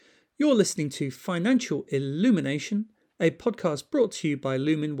You're listening to Financial Illumination, a podcast brought to you by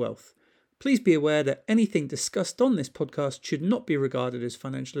Lumin Wealth. Please be aware that anything discussed on this podcast should not be regarded as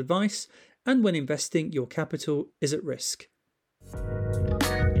financial advice, and when investing, your capital is at risk.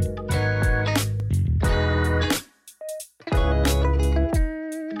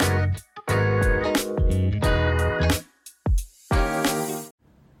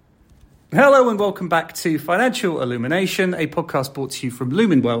 Hello and welcome back to Financial Illumination, a podcast brought to you from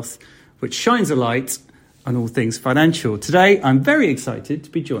Lumin Wealth, which shines a light on all things financial. Today, I'm very excited to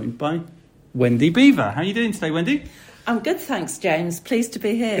be joined by Wendy Beaver. How are you doing today, Wendy? I'm good, thanks, James. Pleased to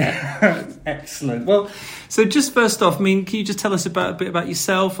be here. Excellent. Well, so just first off, can you just tell us a bit about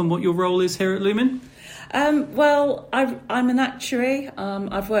yourself and what your role is here at Lumin? I'm an actuary.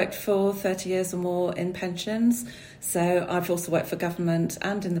 I've worked for 30 years or more in pensions. So I've also worked for government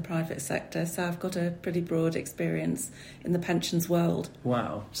and in the private sector. So I've got a pretty broad experience in the pensions world.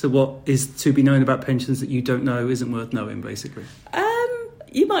 Wow. So what is to be known about pensions that you don't know isn't worth knowing, basically?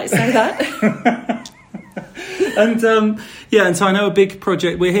 You might say that. And so I know a big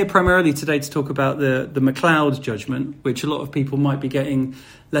project. We're here primarily today to talk about the McCloud Judgement, which a lot of people might be getting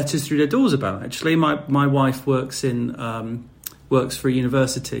letters through their doors about. Actually, my wife works for a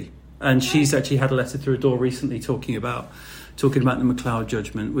university, and she's actually had a letter through a door recently talking about the McCloud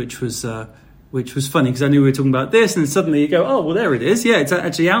Judgement, which was funny because I knew we were talking about this, and suddenly you go, oh, well, there it is. Yeah, it's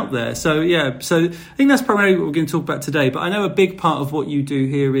actually out there. So I think that's primarily what we're going to talk about today. But I know a big part of what you do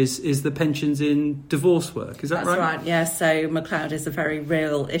here is the pensions in divorce work. Is that right? That's right, yeah. So McCloud is a very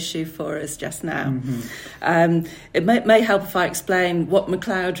real issue for us just now. Mm-hmm. It may help if I explain what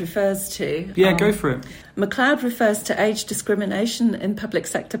McCloud refers to. Yeah, go for it. McCloud refers to age discrimination in public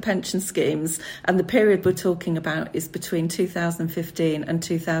sector pension schemes, and the period we're talking about is between 2015 and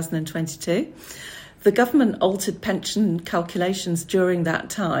 2022. The government altered pension calculations during that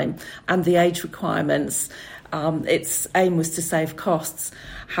time and the age requirements. Its aim was to save costs.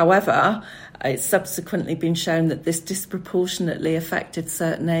 However, it's subsequently been shown that this disproportionately affected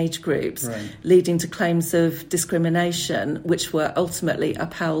certain age groups, right, leading to claims of discrimination, which were ultimately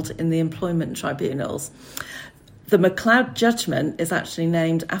upheld in the employment tribunals. The McCloud Judgement is actually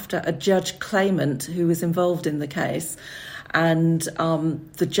named after a judge claimant who was involved in the case, and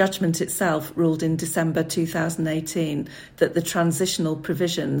the judgment itself ruled in December 2018 that the transitional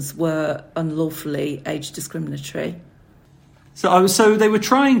provisions were unlawfully age discriminatory. So they were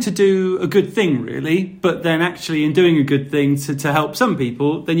trying to do a good thing, really, but then actually in doing a good thing to help some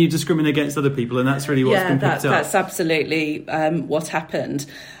people, then you discriminate against other people, and that's really what's been picked up. That's absolutely what happened.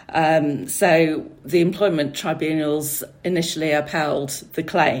 So the employment tribunals initially upheld the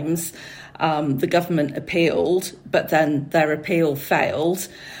claims. The government appealed, but then their appeal failed.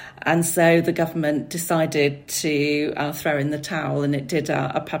 And so the government decided to throw in the towel, and it did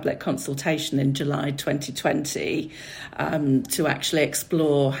a public consultation in July 2020 to actually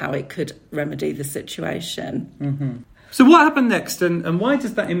explore how it could remedy the situation. Mm-hmm. So what happened next, and why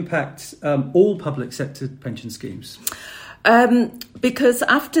does that impact all public sector pension schemes? Because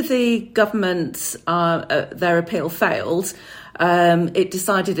after the government, their appeal failed, it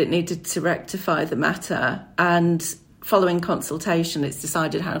decided it needed to rectify the matter, and following consultation, it's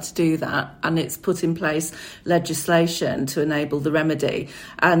decided how to do that, and it's put in place legislation to enable the remedy.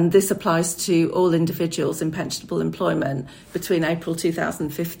 And this applies to all individuals in pensionable employment between April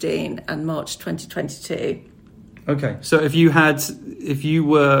 2015 and March 2022. Okay, so if you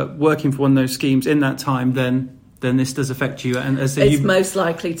were working for one of those schemes in that time, then this does affect you, and it's most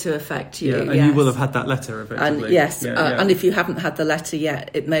likely to affect you. Yeah, and yes. You will have had that letter, effectively. And yes, and if you haven't had the letter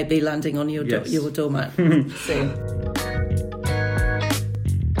yet, it may be landing on your doormat soon.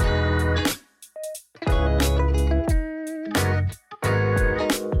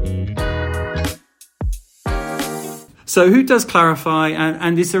 So who does clarify,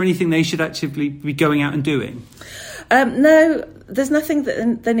 and is there anything they should actually be going out and doing? No, there's nothing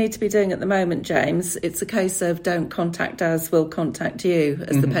that they need to be doing at the moment, James. It's a case of don't contact us, we'll contact you,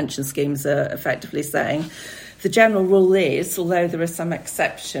 as the pension schemes are effectively saying. The general rule is, although there are some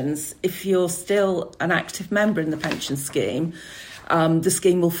exceptions, if you're still an active member in the pension scheme, the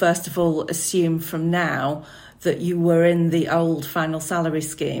scheme will first of all assume from now that you were in the old final salary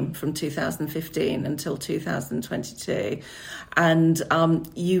scheme from 2015 until 2022. And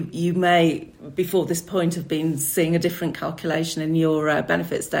you may, before this point, have been seeing a different calculation in your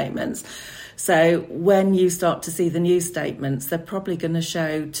benefit statements. So when you start to see the new statements, they're probably going to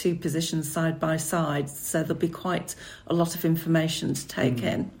show two positions side by side. So there'll be quite a lot of information to take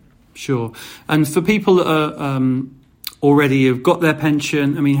in. Sure. And for people that are already have got their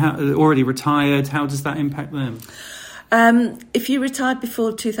pension, already retired, how does that impact them? If you retired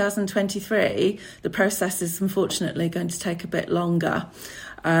before 2023, the process is unfortunately going to take a bit longer.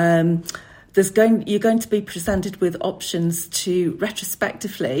 You're going to be presented with options to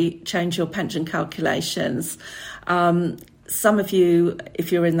retrospectively change your pension calculations. Some of you,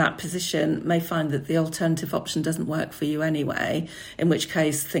 if you're in that position, may find that the alternative option doesn't work for you anyway, in which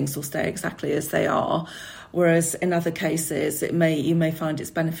case things will stay exactly as they are. Whereas in other cases, you may find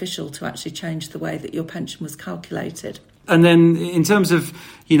it's beneficial to actually change the way that your pension was calculated. And then in terms of,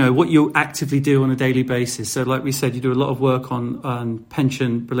 what you actively do on a daily basis, so like we said, you do a lot of work on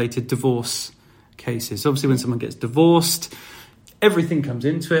pension-related divorce cases. Obviously, when someone gets divorced, everything comes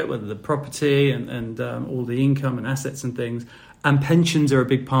into it, whether the property and all the income and assets and things. And pensions are a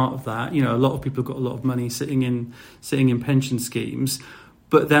big part of that. A lot of people have got a lot of money sitting in pension schemes.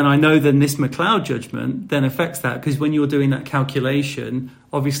 But then I know this McCloud judgment then affects that, because when you're doing that calculation,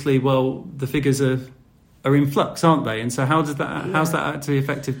 obviously, the figures are in flux, aren't they? And so how's that actually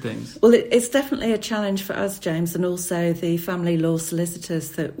affected things? Well, it's definitely a challenge for us, James, and also the family law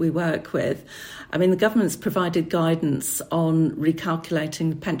solicitors that we work with. I mean, the government's provided guidance on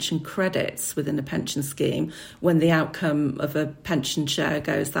recalculating pension credits within a pension scheme when the outcome of a pension share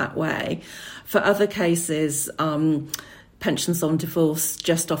goes that way. For other cases, pensions on divorce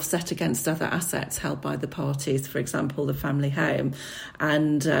just offset against other assets held by the parties, for example, the family home.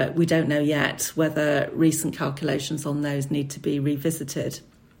 And we don't know yet whether recent calculations on those need to be revisited.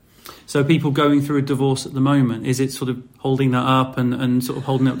 So people going through a divorce at the moment, is it sort of holding that up and sort of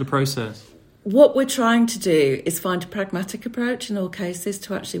holding up the process? What we're trying to do is find a pragmatic approach in all cases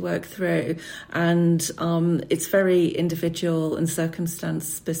to actually work through, and it's very individual and circumstance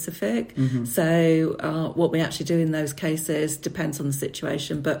specific. Mm-hmm. So what we actually do in those cases depends on the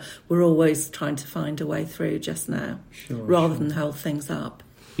situation, but we're always trying to find a way through just now, rather than hold things up.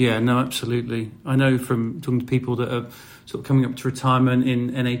 Yeah, no, absolutely. I know from talking to people that are sort of coming up to retirement in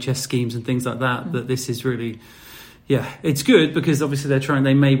NHS schemes and things like that, that this is really... Yeah, it's good because obviously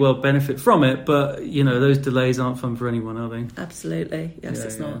they may well benefit from it, but, those delays aren't fun for anyone, are they? Absolutely. Yes,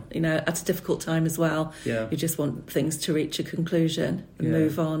 it's not. At a difficult time as well. Yeah. You just want things to reach a conclusion and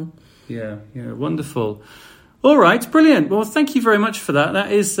move on. Yeah, wonderful. All right, brilliant. Well, thank you very much for that.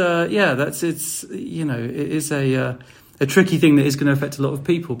 That is, it is a tricky thing that is going to affect a lot of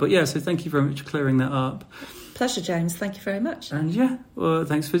people. But so thank you very much for clearing that up. Pleasure, James. Thank you very much. And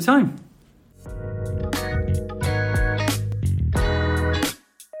thanks for your time.